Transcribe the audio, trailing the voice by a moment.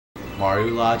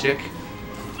Mario logic?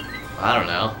 I don't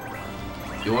know.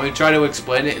 You want me to try to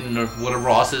explain it in one of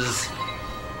Ross's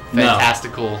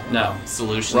fantastical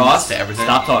solutions Ross, to everything?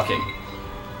 Stop talking.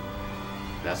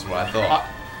 That's what I thought.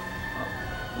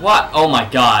 What? Oh my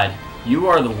god. You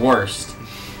are the worst.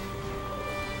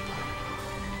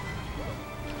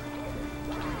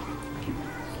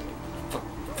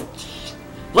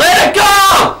 Let it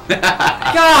go!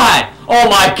 God! Oh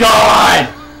my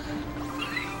god!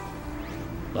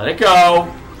 Let it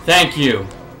go. Thank you.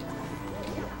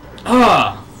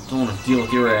 Ugh. Don't want to deal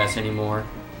with your ass anymore.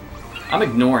 I'm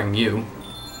ignoring you.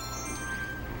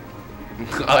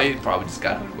 Oh, you probably just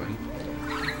got hoodwinked.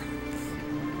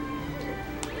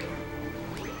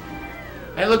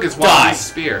 Hey, look, it's Wally's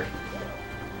spear.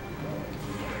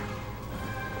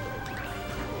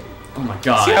 Oh my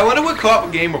god. See, I wonder what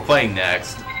co-op game we're playing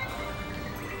next.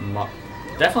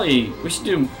 Definitely, we should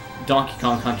do Donkey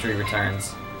Kong Country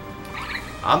Returns.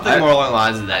 I'm thinking more along the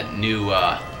lines of that new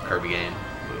Kirby game.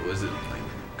 What was it?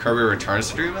 Like, Kirby Returns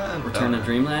to Dreamland? Return to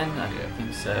Dreamland? I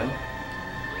think so.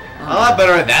 I'm a lot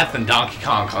better at that than Donkey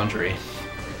Kong Country.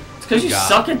 It's because you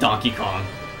suck at Donkey Kong.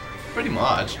 Pretty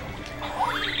much.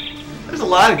 There's a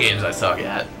lot of games I suck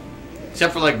at.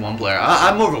 Except for like one player.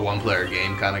 I'm more of a one-player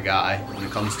game kind of guy when it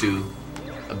comes to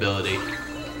ability.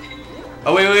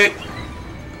 Oh, wait.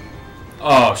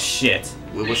 Oh, shit.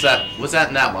 Wait, what's that? What's that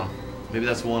in that one? Maybe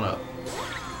that's one up.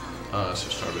 Oh, that's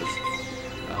just Starbits.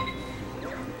 Oh.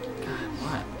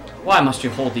 God, why must you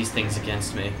hold these things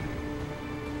against me?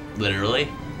 Literally?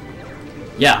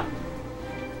 Yeah.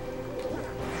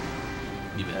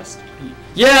 You missed.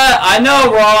 Yeah, I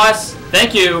know, Ross.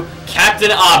 Thank you,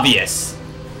 Captain Obvious.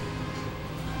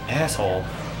 Asshole.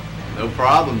 No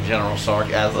problem, General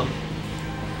Sarcasm.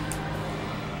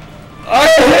 I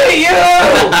hate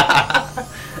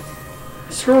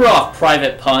you! Screw off,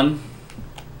 Private Pun.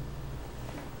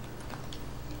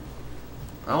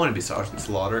 I want to be Sergeant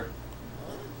Slaughter.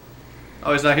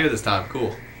 Oh, he's not here this time.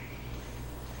 Cool.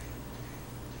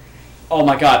 Oh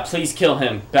my god, please kill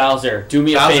him. Bowser, do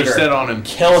me a favor. Bowser, sit on him.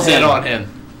 Kill him. Sit on him.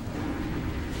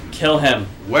 Kill him.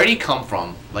 Where did he come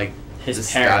from? Like,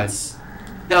 his parents. Sky?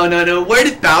 No. Where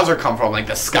did Bowser come from? Like,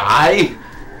 the sky?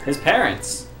 His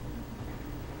parents.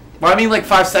 Well, I mean, like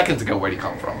 5 seconds ago, where'd he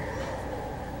come from?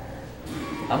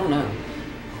 I don't know.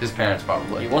 His parents,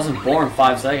 probably. He wasn't born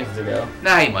 5 seconds ago.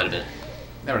 Nah, he might have been.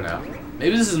 Never know.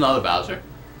 Maybe this is another Bowser.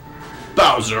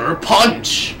 Bowser,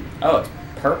 punch! Oh, it's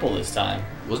purple this time.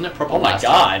 Wasn't it purple Oh my last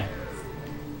god. time?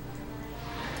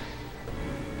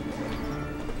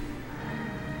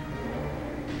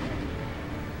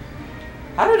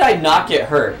 How did I not get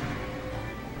hurt?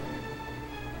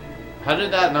 How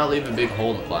did that not leave a big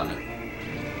hole in the planet?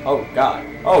 Oh god.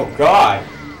 Oh god.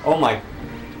 Oh my.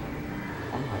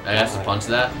 Oh my god. I have to punch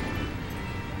that?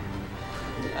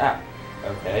 Ah.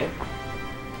 Okay.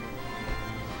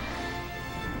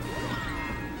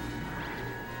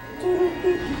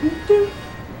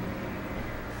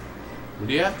 What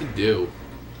do you have to do?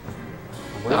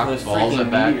 Wait for Knock those balls freaking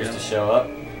at back meteors now? to show up.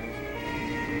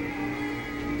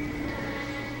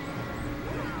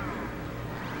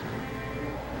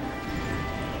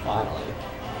 Finally.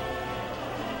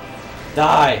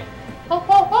 Die!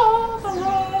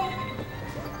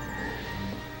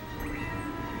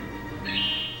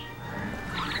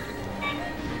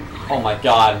 Oh my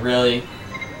god, really?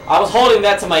 I was holding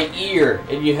that to my ear,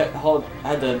 and you had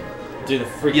to do the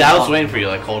freaking... Yeah, I was waiting for you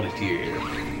to, like, hold it to your ear.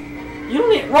 You don't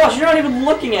need... Ross, you're not even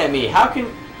looking at me. How can...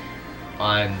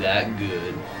 I'm that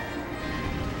good.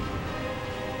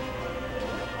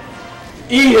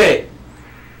 Eat it!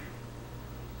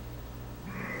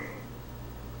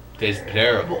 Tastes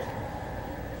terrible.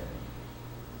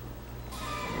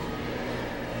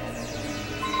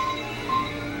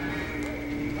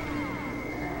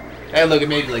 Hey, look, it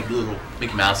made like little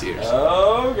Mickey Mouse ears.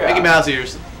 Oh god. Mickey Mouse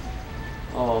ears.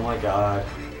 Oh my god.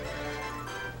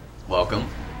 Welcome.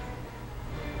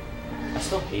 I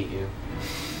still hate you.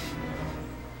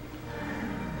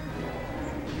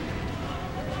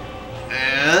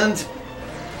 And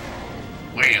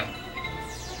wham.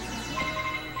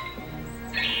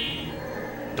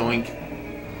 Doink.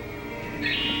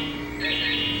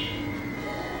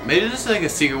 Maybe this is like a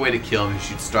secret way to kill him. You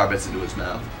shoot Starbits into his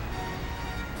mouth.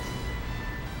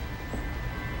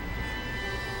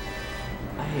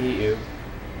 I hate you.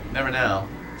 Never know.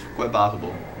 It's quite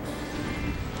possible.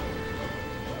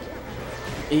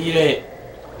 Eat it.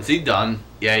 Is he done?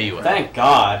 Yeah, you are. Thank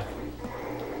God.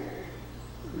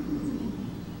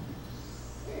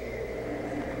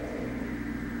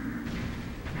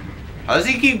 How does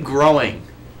he keep growing?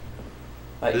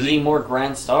 By eating more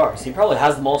grand stars. He probably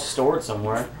has them all stored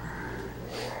somewhere.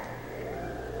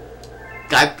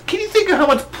 God, can you think of how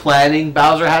much planning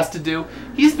Bowser has to do?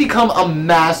 He's become a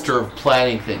master of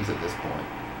planning things at this point.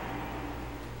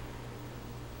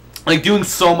 Like, doing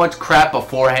so much crap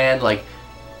beforehand, like,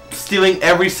 stealing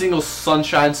every single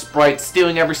sunshine sprite,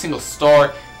 stealing every single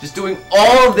star, just doing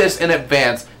all of this in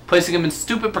advance, placing him in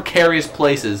stupid, precarious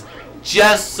places,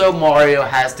 just so Mario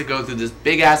has to go through this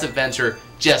big-ass adventure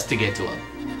just to get to him.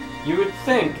 You would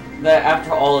think that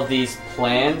after all of these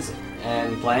plans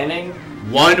and planning...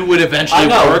 One would eventually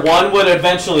work. I know, one would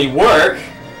eventually work,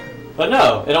 but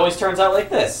no, it always turns out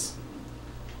like this.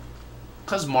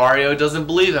 Because Mario doesn't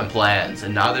believe in plans,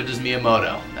 and neither does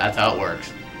Miyamoto. That's how it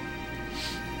works.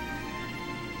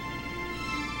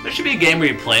 There should be a game where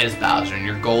you play as Bowser, and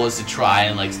your goal is to try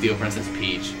and, like, steal Princess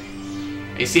Peach.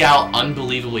 And you see how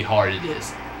unbelievably hard it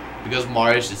is. Because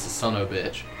Mario's just a son of a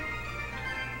bitch.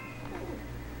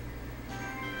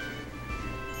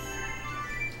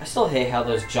 I still hate how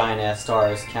those giant-ass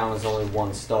stars count as only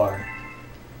one star.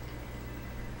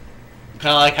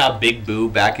 Kind of like how Big Boo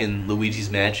back in Luigi's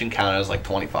Mansion counted as like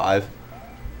 25.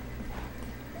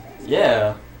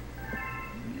 Yeah.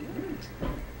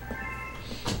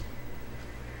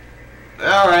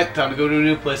 Alright, time to go to a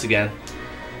new place again.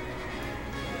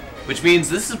 Which means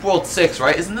this is World 6,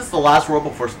 right? Isn't this the last world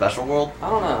before Special World? I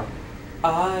don't know.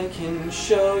 I can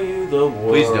show you the world.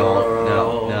 Please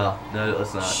don't. No,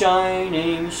 let's not.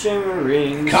 Shining,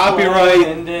 shimmering, Copyright.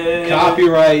 splendid.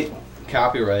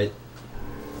 Copyright.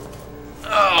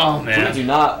 Oh, man. We do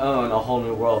not own A Whole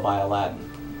New World by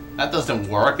Aladdin. That doesn't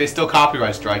work. They still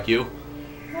copyright strike you.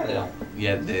 No, they don't.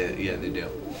 Yeah, they do.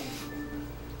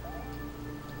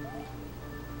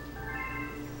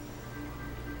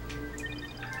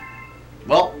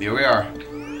 Well, here we are.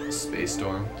 Space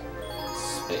Storm.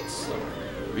 Space Storm.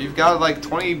 We've got like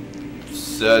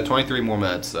 23 more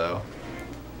minutes, so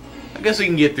I guess we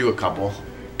can get through a couple.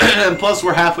 And plus,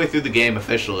 we're halfway through the game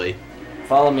officially.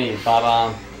 Follow me,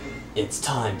 Baba. It's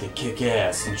time to kick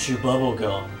ass and chew bubble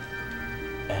gum.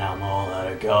 And I'm all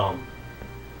out of gum.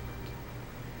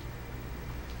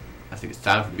 I think it's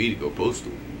time for me to go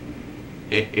postal.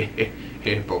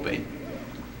 Hey, propane.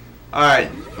 Alright,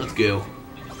 let's go.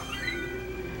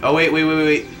 Oh, wait.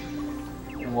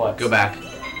 What? Go back.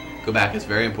 Go back, it's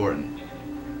very important.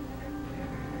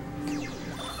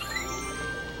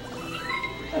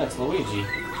 That's Luigi.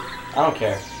 I don't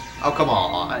care. Oh, come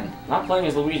on. I'm not playing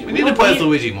as Luigi. We need to play as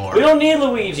Luigi more. We don't need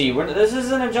Luigi. This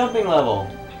isn't a jumping level.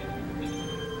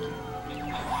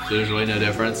 So there's really no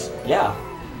difference? Yeah.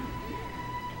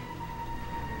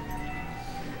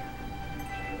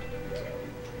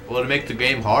 Well, to make the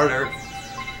game harder.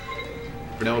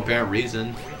 For no apparent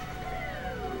reason.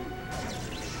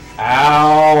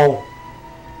 Ow!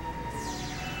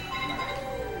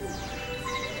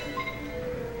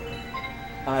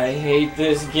 I hate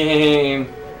this game.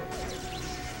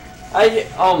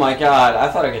 Oh my god,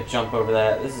 I thought I could jump over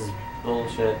that. This is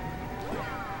bullshit.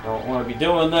 Don't want to be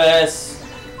doing this.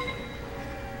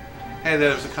 Hey,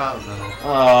 there's a continental.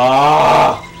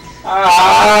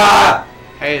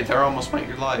 Hey, they're almost like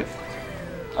your life.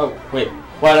 Oh, wait.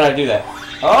 Why did I do that?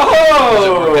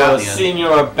 Oh,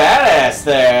 Senor Badass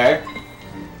there.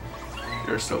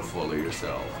 You're so full of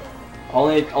yourself.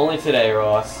 Only today,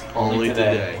 Ross. Only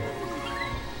today.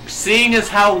 Seeing as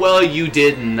how well you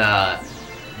did in that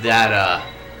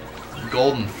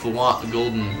golden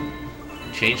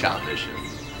chain shot mission,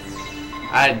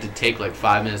 I had to take like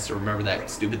 5 minutes to remember that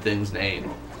stupid thing's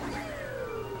name.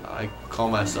 I call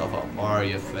myself a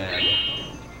Mario fan.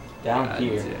 Down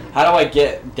here. How do I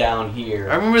get down here?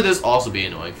 I remember this also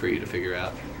being annoying for you to figure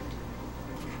out.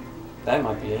 That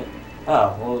might be it.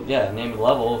 Oh, well, yeah, name the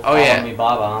level. Oh, yeah. Follow me,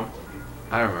 Bob.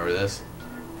 I remember this.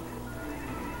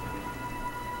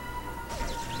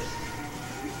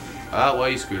 Well,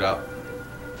 you screwed up.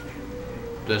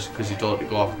 Just because you told it to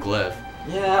go off a cliff.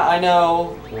 Yeah, I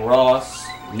know, Ross.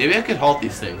 Maybe I could halt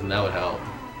these things and that would help.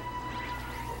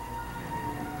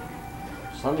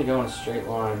 Just let me go in a straight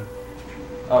line.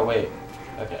 Oh, wait.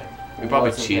 Okay. We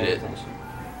probably cheated.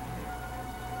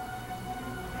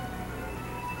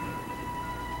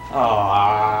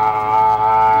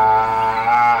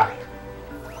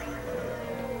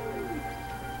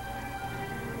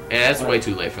 Yeah, that's way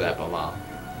too late for that, Mom.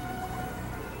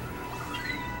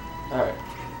 Alright.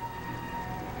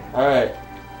 Alright.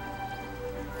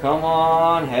 Come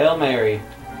on, Hail Mary.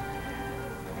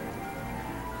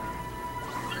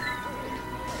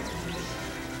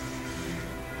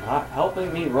 Not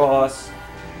helping me, Ross.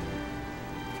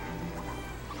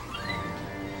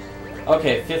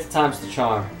 Okay, 5th time's the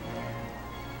charm.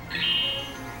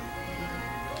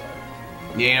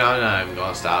 Yeah, you know, I'm not even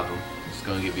gonna stop him. I'm just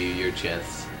gonna give you your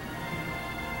chance.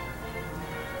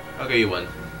 Okay, you win.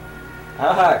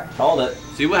 Haha, called it.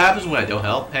 See what happens when I don't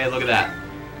help? Hey, look at that.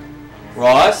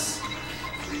 Ross?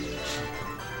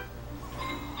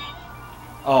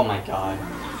 Oh my god.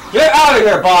 Get out of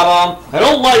here, Bob! I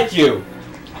don't like you!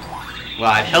 Well,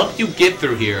 I helped you get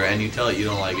through here, and you tell it you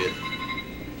don't like it.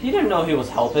 He didn't know he was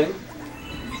helping.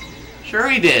 Sure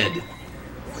he did.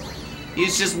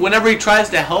 He's just, whenever he tries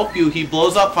to help you, he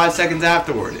blows up 5 seconds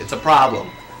afterward. It's a problem.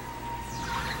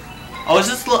 Oh, is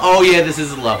this... Oh, yeah, this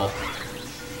is a level.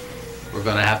 We're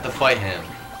gonna have to fight him.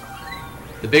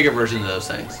 The bigger version of those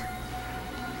things.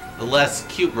 The less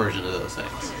cute version of those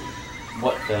things.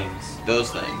 What things?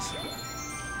 Those things.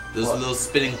 Those What? little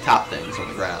spinning top things on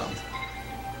the ground.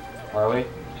 Are we?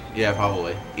 Yeah,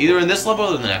 probably. Either in this level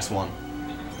or the next one.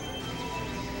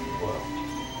 Whoa.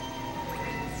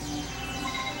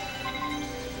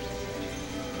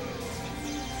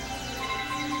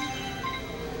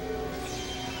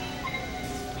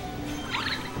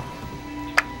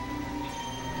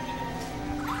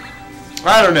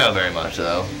 I don't know very much,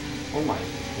 though. Oh my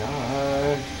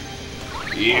god.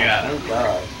 Yeah. Oh, thank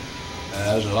god.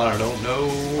 As I don't know.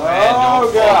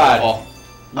 Oh, God.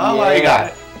 Oh, well, you got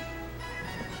it.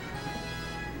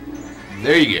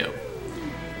 There you go.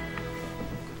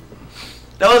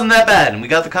 That wasn't that bad, and we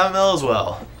got the comet medal as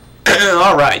well.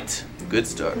 Alright. Good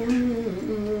start.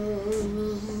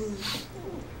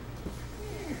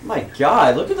 My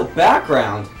god, look at the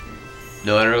background.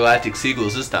 No intergalactic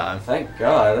sequels this time. Thank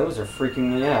god, those are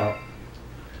freaking me out.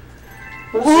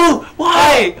 Woo!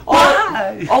 Why?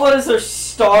 Why? All it is are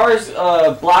stars,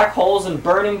 black holes, and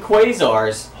burning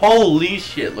quasars. Holy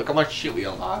shit, look how much shit we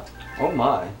unlocked. Oh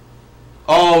my.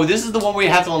 Oh, this is the one where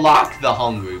you have to unlock the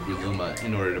Hungry Luma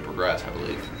in order to progress, I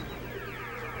believe.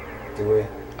 Do we?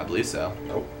 I believe so.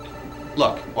 Nope.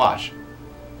 Look, watch.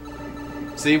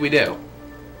 See, we do.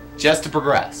 Just to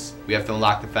progress, we have to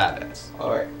unlock the fat ass.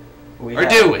 Alright. Or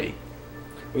do we?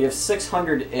 We have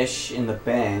 600-ish in the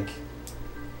bank.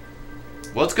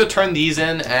 Well, let's go turn these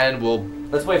in, and we'll...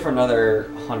 Let's wait for another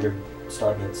 100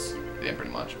 star bits. Yeah,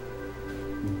 pretty much.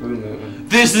 Boom.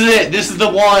 This is it! This is the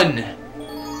one!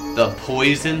 The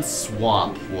poison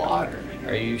swamp water.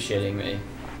 Are you shitting me?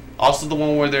 Also the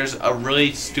one where there's a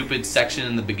really stupid section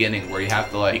in the beginning where you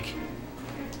have to, like,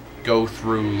 go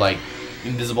through, like,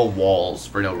 invisible walls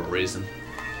for no reason.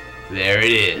 There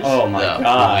it is. Oh my the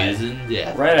god. Poison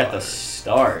death Right at water. the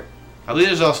start. I believe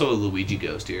there's also a Luigi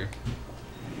ghost here.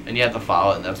 And you have to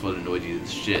follow it, and that's what annoyed you the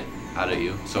shit out of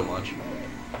you so much.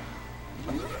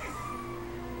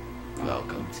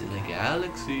 Welcome to the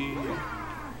galaxy.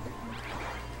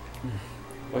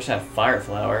 Wish I had fire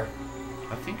flower.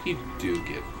 I think you do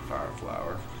get fire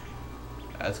flower.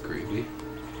 That's creepy.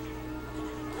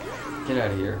 Get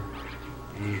out of here.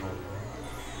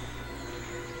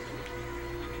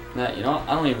 Nah, you know what?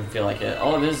 I don't even feel like it.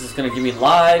 All it is gonna give me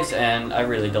lives, and I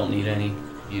really don't need any.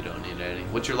 You don't need any.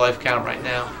 What's your life count right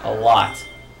now? A lot.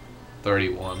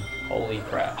 31. Holy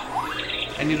crap.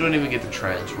 And you don't even get the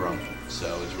transfer,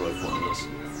 so it's really pointless.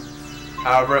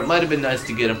 However, it might have been nice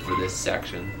to get him for this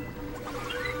section.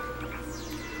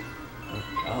 Oh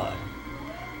god.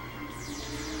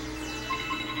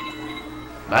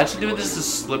 Imagine doing this as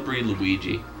Slippery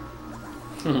Luigi.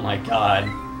 Oh my god.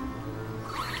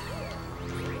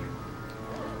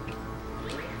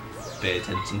 Pay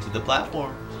attention to the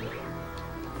platform.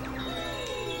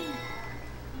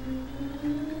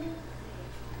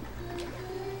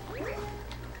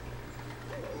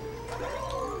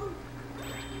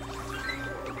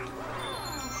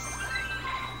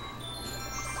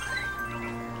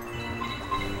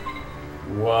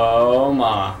 Whoa,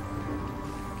 ma.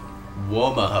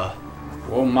 Womaha.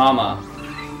 Whoa, mama.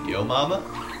 Yo mama?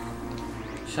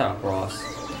 Shut up, Ross.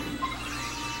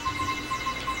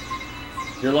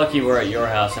 You're lucky we're at your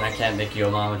house and I can't make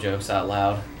yo mama jokes out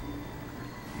loud.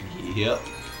 Yep.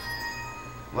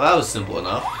 Well, that was simple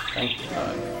enough. Thank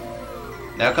God.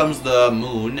 Now comes the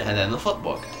moon and then the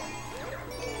footbook.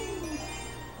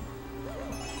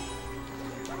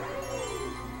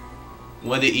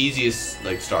 One of the easiest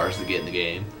like stars to get in the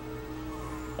game.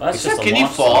 Well, that's Except just a can you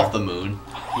launch fall star. off the moon?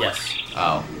 Yes.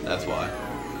 Oh, that's why.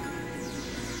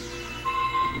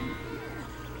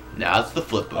 Now it's the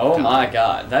flip book. Oh time. my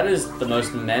god, that is the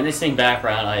most menacing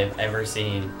background I have ever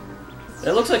seen.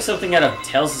 It looks like something out of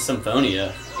Tales of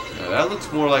Symphonia. No, that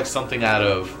looks more like something out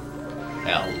of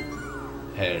Hell.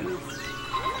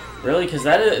 Really? Because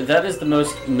that is the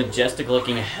most majestic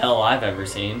looking hell I've ever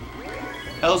seen.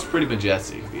 Hell's pretty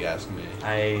majestic, if you ask me.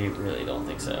 I really don't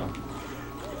think so.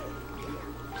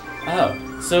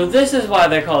 Oh, so this is why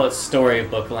they call it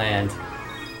Storybook Land.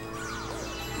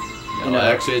 No, You know-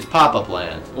 actually, it's Pop-Up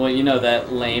Land. Well, you know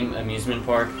that lame amusement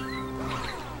park?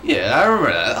 Yeah, I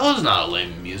remember that. That was not a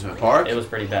lame amusement park. It was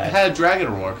pretty It bad. had a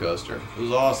dragon roller coaster. It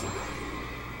was awesome.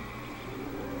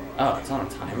 Oh, it's on a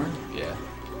timer? Yeah.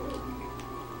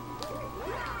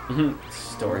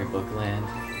 Storybook land.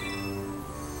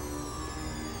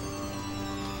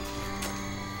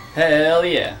 Hell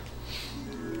yeah.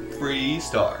 Free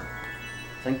star.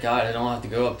 Thank God I don't have to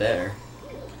go up there.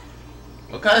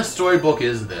 What kind of storybook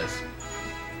is this?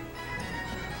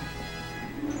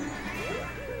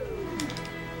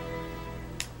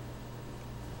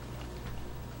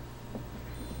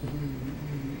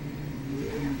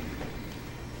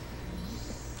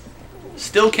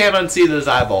 Still can't unsee those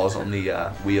eyeballs on the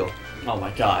wheel. Oh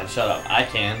my God, shut up. I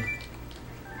can.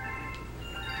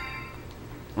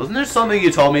 Wasn't there something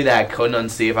you told me that I couldn't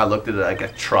unsee if I looked at like a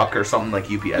truck or something like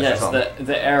UPS or Yes, something?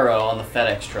 the arrow on the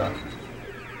FedEx truck.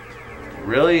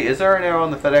 Really? Is there an arrow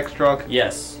on the FedEx truck?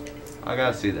 Yes. I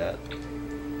gotta see that.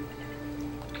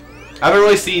 I haven't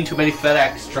really seen too many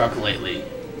FedEx truck lately.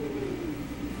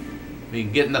 I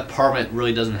mean, getting the permit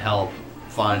really doesn't help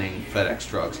finding FedEx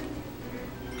trucks.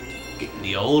 Getting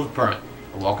the old permit.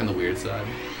 Walking the weird side.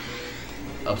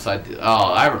 Upside down.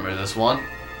 Oh, I remember this one.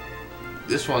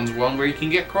 This one's one where you can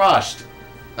get crushed.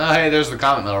 Oh, hey, there's the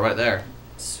comet medal right there.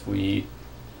 Sweet.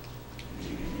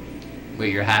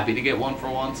 Wait, you're happy to get one for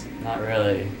once? Not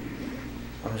really.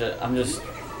 I'm just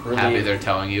relieved. Happy they're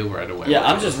telling you right away. Yeah,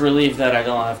 I'm just relieved that I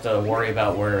don't have to worry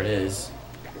about where it is.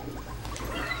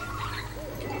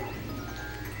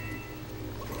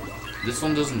 This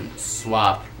one doesn't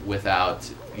swap without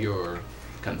your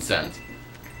consent.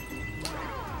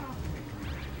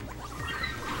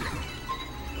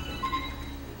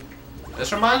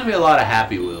 This reminds me a lot of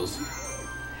Happy Wheels.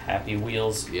 Happy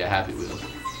Wheels. Yeah, Happy Wheels.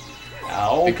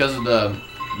 Ow. Because of the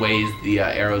ways the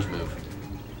arrows move.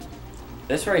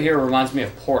 This right here reminds me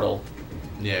of Portal.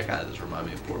 Yeah, it kind of does remind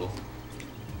me of Portal.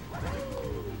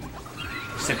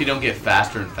 Except you don't get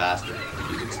faster and faster,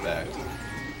 as you'd expect.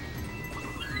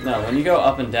 No, when you go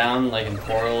up and down, like in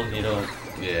Portal, you don't...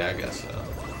 Yeah, I guess so.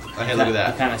 Okay, look at You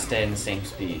that. kind of stay in the same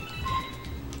speed.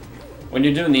 When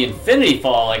you're doing the infinity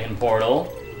fall, like in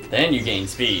Portal, then you gain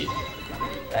speed.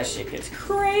 That shit gets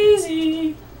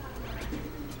crazy.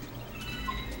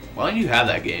 Why don't you have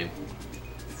that game?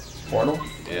 Portal?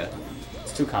 Yeah.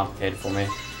 It's too complicated for me.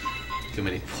 Too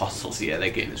many puzzles. Yeah,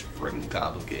 that game is freaking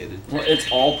complicated. Well, it's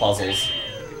all puzzles.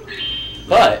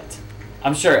 But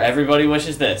I'm sure everybody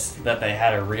wishes this, that they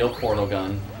had a real portal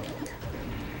gun.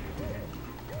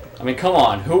 I mean, come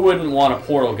on, who wouldn't want a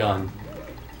portal gun?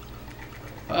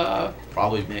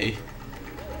 Probably me.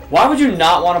 Why would you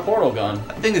not want a portal gun?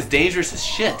 That thing is dangerous as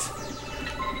shit.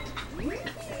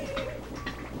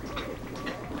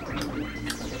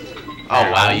 Oh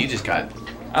wow, you just got...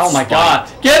 Oh my spiked. God.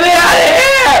 Get me out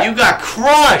of here! You got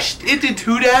crushed! It did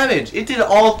 2 damage! It did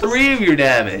all 3 of your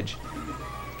damage!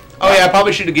 Oh yeah, I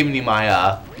probably should have given you my,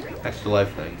 extra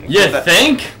life thing. You that,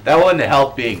 think? That wouldn't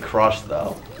help being crushed,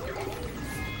 though.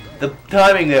 The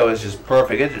timing there was just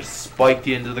perfect. It just spiked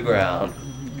you into the ground.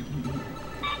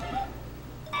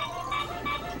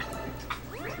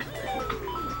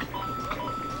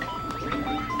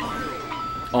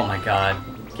 Oh my God.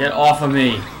 Get off of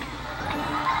me.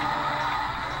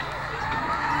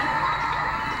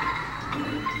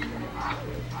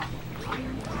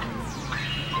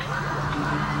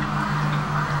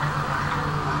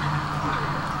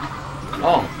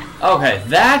 Oh, okay,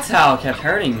 that's how it kept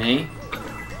hurting me.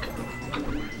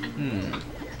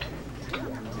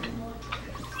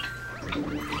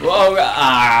 Whoa,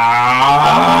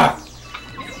 ah!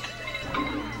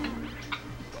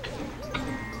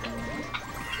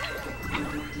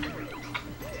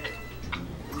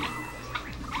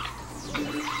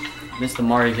 Missed the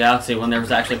Mario Galaxy when there was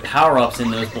actually power-ups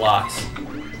in those blocks.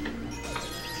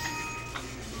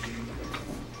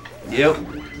 Yep.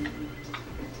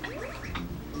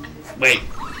 Wait.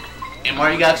 In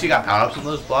Mario Galaxy you got power-ups in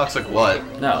those blocks? Like what?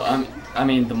 No, I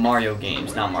mean the Mario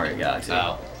games, not Mario Galaxy.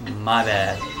 Oh. My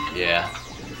bad. Yeah.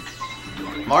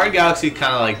 Mario Galaxy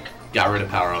kind of like got rid of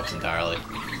power-ups entirely.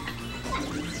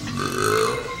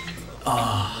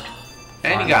 Oh.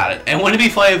 And you got it. And wouldn't it be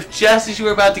funny if just as you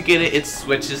were about to get it, it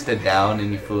switches to down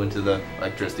and you flew into the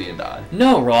electricity and died?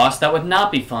 No, Ross, that would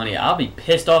not be funny. I'll be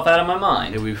pissed off out of my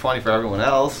mind. It would be funny for everyone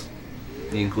else,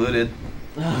 me included.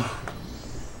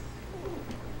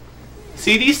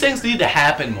 See, these things need to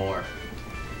happen more.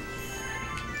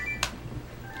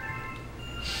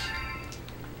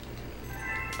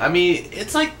 I mean,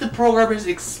 it's like the programmers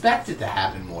expect it to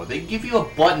happen more. They give you a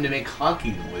button to make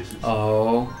honking noises.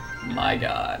 Oh my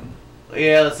God.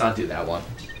 Yeah, let's not do that one.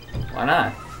 Why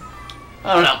not?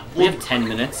 I don't know. We have 10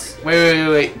 minutes.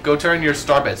 Wait. Go turn your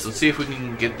star bits. Let's see if we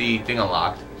can get the thing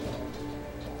unlocked.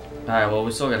 Alright, well,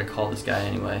 we still gotta call this guy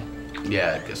anyway.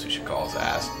 Yeah, I guess we should call his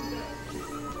ass.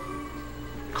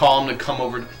 Call him to come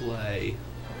over to play.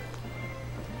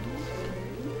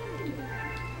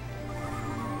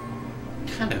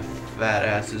 What kind of fat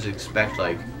asses expect,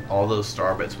 like, all those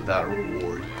star bits without a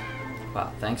reward?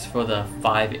 Wow, thanks for the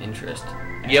 5 interest.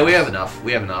 Yeah, we have enough.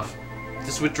 We have enough.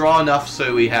 Just withdraw enough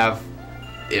so we have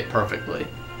it perfectly.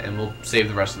 And we'll save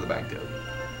the rest of the bank too.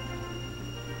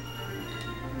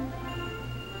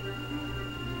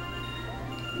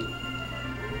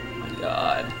 Oh my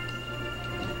god.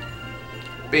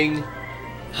 Bing.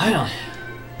 I don't...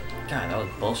 God, that was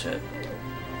bullshit.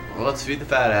 Well, let's feed the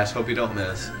fat ass. Hope you don't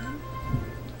miss.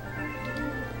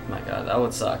 Oh my god, that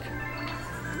would suck.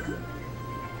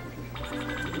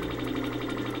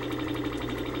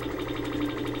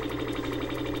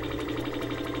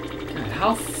 God,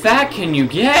 how fat can you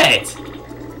get?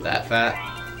 That fat?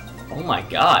 Oh my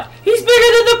god. He's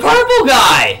bigger than the purple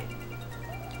guy!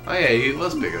 Oh yeah, he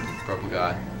was bigger than the purple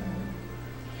guy.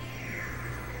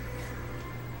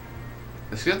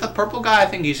 Is that the purple guy? I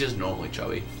think he's just normally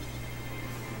chubby.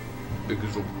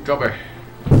 Because of chubby.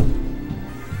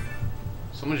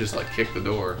 Someone just like kicked the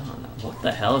door. I don't know. What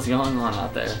the hell is going on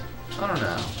out there? I don't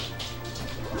know.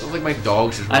 It looks like my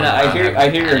dog's just I know, running around I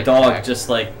hear your having a dog panic just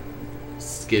like...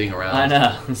 skidding around. I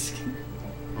know.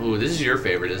 Ooh, this is your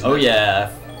favorite, isn't it? Oh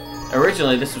yeah.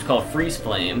 Originally this was called Freeze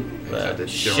Flame, Yeah, but the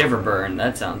Shiver Burn,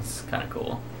 that sounds kind of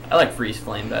cool. I like Freeze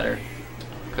Flame better.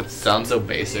 It sounds so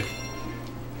basic.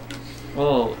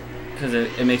 Well, because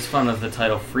it makes fun of the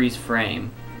title Freeze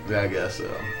Frame. Yeah, I guess so.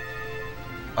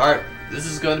 Alright, this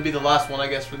is going to be the last one, I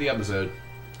guess, for the episode.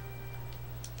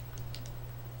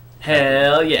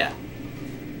 Hell yeah.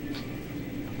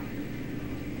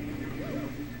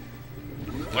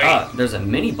 Wait. There's a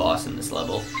mini boss in this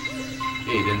level.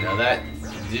 Yeah, you didn't know that?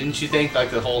 Didn't you think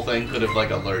like the whole thing could have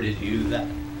like alerted you to that?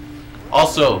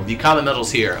 Also, the comet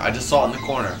medal's here. I just saw it in the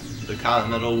corner. The comet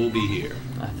medal will be here.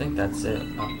 I think that's it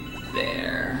up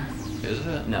there. Is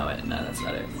it? No, that's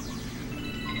not it.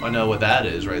 I know what that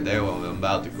is right there, what I'm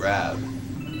about to grab.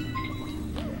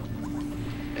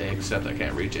 Except I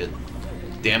can't reach it.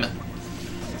 Damn it.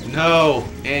 No!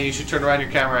 And you should turn around your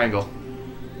camera angle.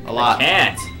 A lot. I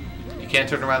can't. You can't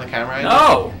turn around the camera angle?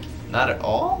 No! Not at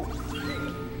all?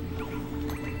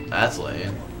 That's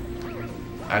lame.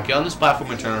 Alright, get on this platform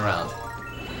and turn around.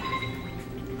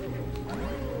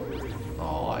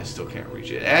 Oh, I still can't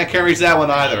reach it. And I can't reach that one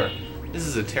either. This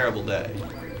is a terrible day.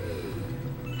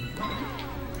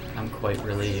 I'm quite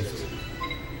relieved.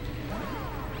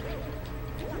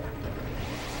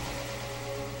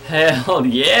 Hell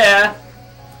yeah!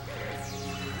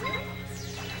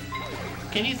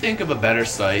 Can you think of a better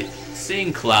sight?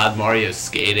 Seeing Cloud Mario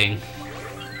skating.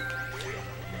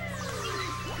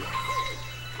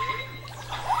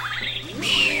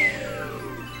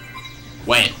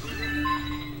 Wait.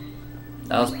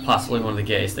 That was possibly one of the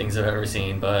gayest things I've ever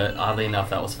seen, but oddly enough,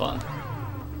 that was fun.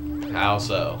 How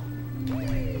so?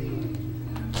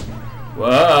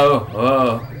 Whoa,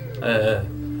 whoa.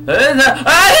 No!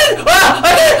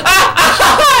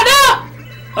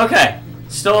 Okay,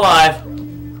 still alive.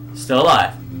 Still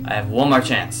alive. I have one more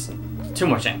chance. 2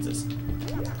 more chances.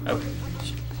 Okay,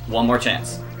 one more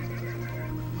chance.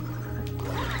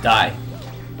 Die.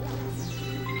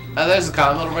 Oh, there's a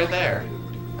comet medal right there.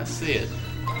 I see it.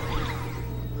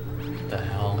 What the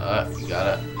hell? You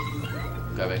gotta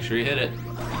make sure you hit it.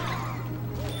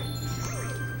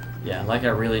 Yeah, like I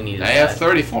really needed Now that. you have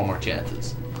 34 more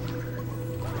chances.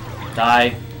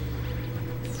 Die.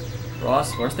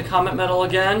 Ross, where's the comet medal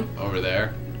again? Over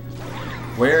there.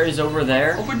 Where is over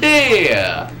there? Over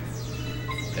there!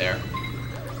 There.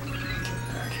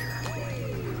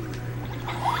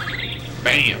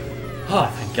 Bam! Oh,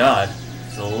 thank God. I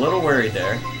was a little worried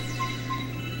there.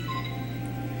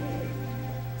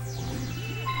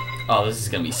 Oh, this is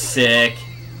gonna be sick.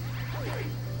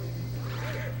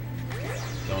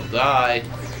 Don't die.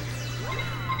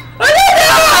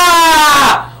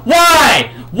 Ah!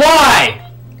 Why? Why?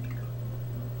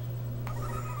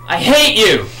 I hate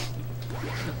you!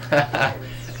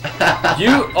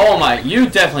 Oh my, you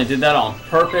definitely did that on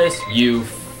purpose, you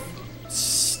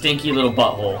stinky little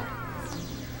butthole.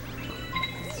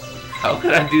 How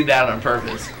could I do that on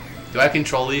purpose? Do I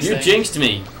control these things? You jinxed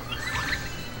me.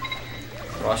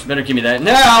 Ross, you better give me that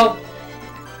now!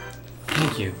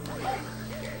 Thank you.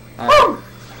 Alright.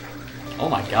 Oh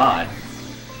my God.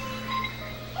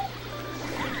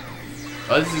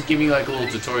 Oh, this is giving me like a little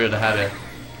tutorial to how to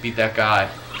beat that guy.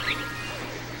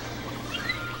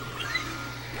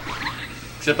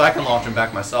 Except I can launch him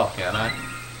back myself, can't I?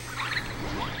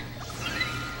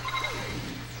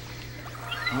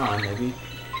 Come on, maybe.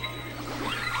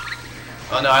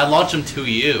 Oh no, I launched him to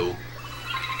you.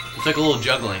 It's like a little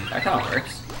juggling. That kind of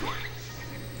works.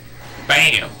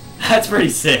 Bam! That's pretty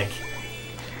sick.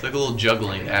 It's like a little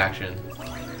juggling action.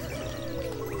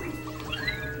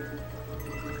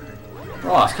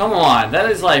 Ross, come on. That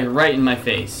is like right in my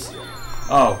face.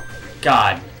 Oh,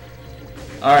 God.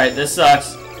 Alright, this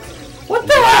sucks. What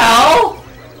the hell?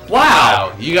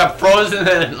 Wow. You got frozen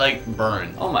and like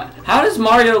burned. Oh my. How does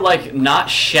Mario like not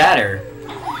shatter?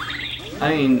 I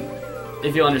mean,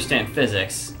 if you understand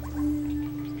physics.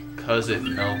 Cause it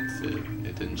melted.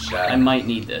 It didn't shatter. I might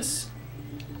need this.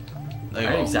 There you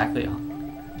I go. exactly.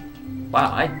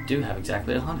 Wow, I do have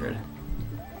exactly 100.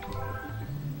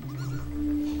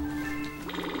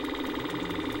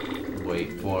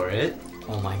 Wait for it.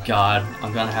 Oh my God,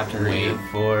 I'm gonna have to read. Wait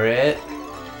for it.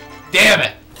 Damn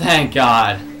it! Thank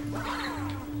God.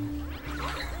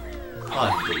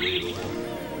 Unbelievable.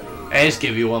 I just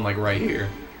give you one like right here.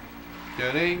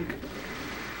 Ding.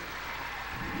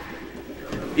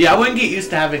 Yeah, I wouldn't get used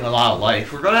to having a lot of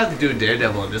life. We're gonna have to do a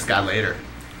Daredevil and this guy later.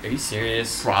 Are you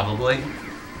serious? Probably.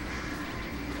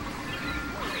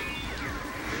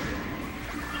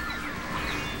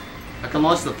 I can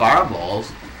launch the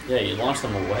fireballs. Yeah, you launched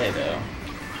them away though.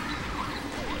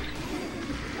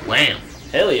 Wham!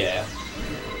 Hell yeah.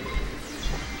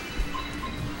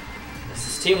 This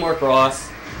is teamwork, Ross.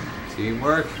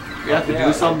 Teamwork. We have to Yeah,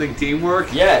 do something.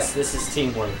 Teamwork. Yes, this is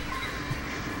teamwork.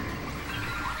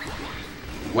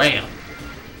 Wham!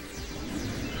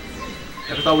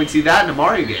 Never thought we'd see that in a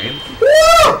Mario game.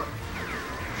 Woo!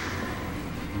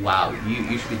 Wow,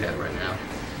 you should be dead right now.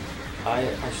 I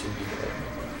should be good.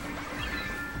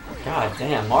 God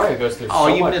damn, Mario goes through Oh,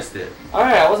 so you much. missed it.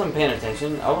 Alright, I wasn't paying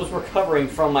attention. I was recovering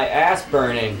from my ass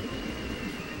burning.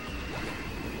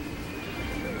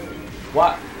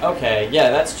 What? Okay, yeah,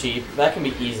 that's cheap. That can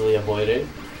be easily avoided.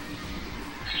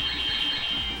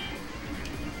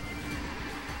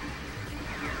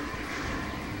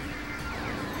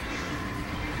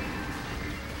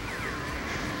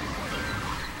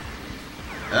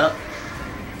 Yep.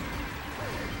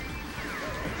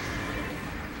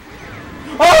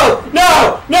 Oh!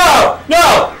 No! No!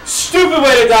 No! Stupid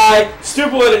way to die!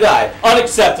 Stupid way to die!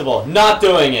 Unacceptable. Not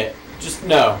doing it. Just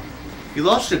no. You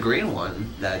launched a green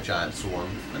one, that giant swarm.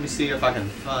 Let me see if I can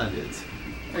find it.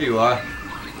 There you are.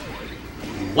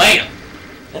 Wham!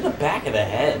 In the back of the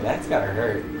head. That's gotta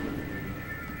hurt.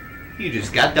 You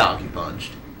just got donkey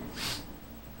punched.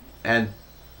 And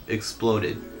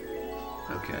exploded.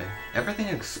 Okay. Everything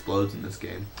explodes in this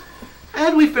game.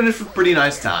 And we finished with pretty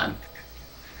nice time.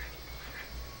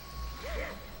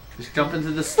 Just jump into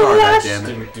the star,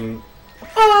 goddammit.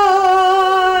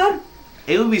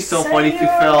 It would be so funny if you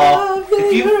fell off.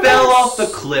 If you fell off the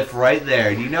cliff right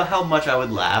there, do you know how much I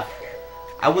would laugh?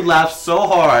 I would laugh so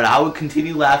hard, I would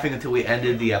continue laughing until we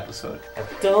ended the episode. I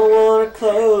don't wanna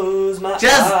close my eyes.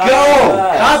 Just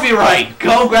go! Copyright!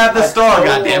 Go grab the star,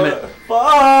 goddammit!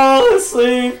 Fall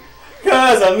asleep,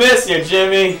 cause I miss you,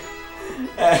 Jimmy.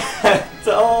 I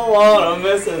don't wanna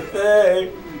miss a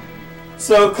thing.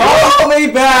 So call me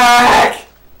back!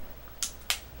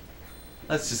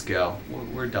 Let's just go.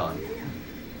 We're done.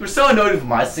 We're so annoyed with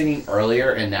my singing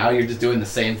earlier, and now you're just doing the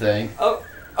same thing. Oh,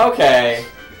 okay.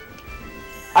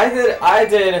 I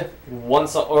did one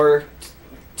song or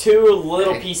two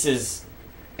little pieces.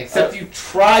 Except you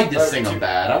tried to sing them two-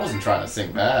 bad. I wasn't trying to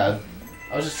sing bad.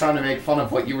 I was just trying to make fun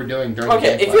of what you were doing during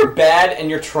Okay, the if you're bad and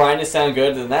you're trying to sound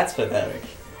good, then that's pathetic.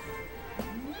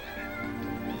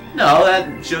 No,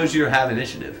 that shows you have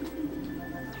initiative.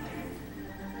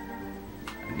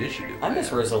 Initiative. I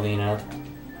miss man. Rosalina.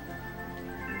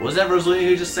 Was that Rosalina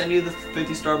who just sent you the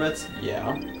 50 star bits?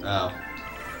 Yeah. Oh.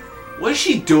 What is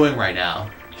she doing right now?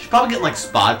 She's probably getting like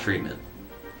spa treatment.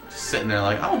 Just sitting there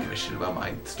like, I don't give a shit about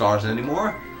my stars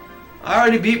anymore. I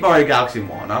already beat Mario Galaxy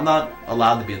 1. I'm not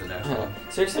allowed to be in the next one.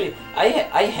 Seriously, I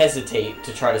hesitate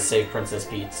to try to save Princess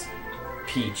Peach.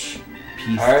 Peace.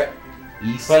 Alright?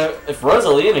 East. But if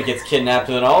Rosalina gets kidnapped,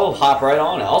 then I'll hop right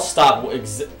on it. I'll stop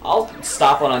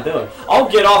what I'm doing. I'll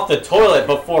get off the toilet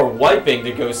before wiping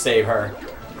to go save her.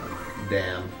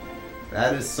 Damn.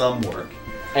 That is some work.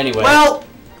 Anyway. Well,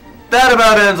 that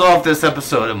about ends off this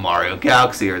episode of Mario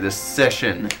Galaxy, or this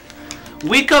session.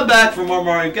 We come back for more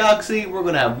Mario Galaxy. We're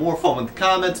going to have more fun with the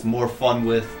comments, more fun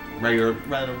with regular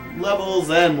random levels,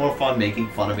 and more fun making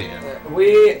fun of him.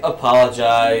 We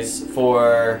apologize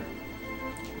for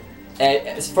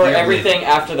everything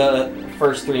after the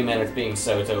first 3 minutes being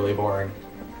so totally boring.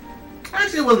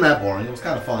 Actually, it wasn't that boring. It was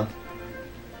kind of fun.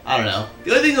 I don't know.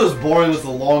 The only thing that was boring was the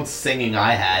long singing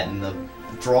I had and the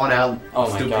drawn-out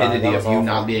stupidity of you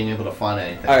not being able to find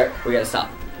anything. Alright, we gotta stop.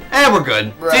 And we're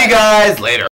good. See you guys later.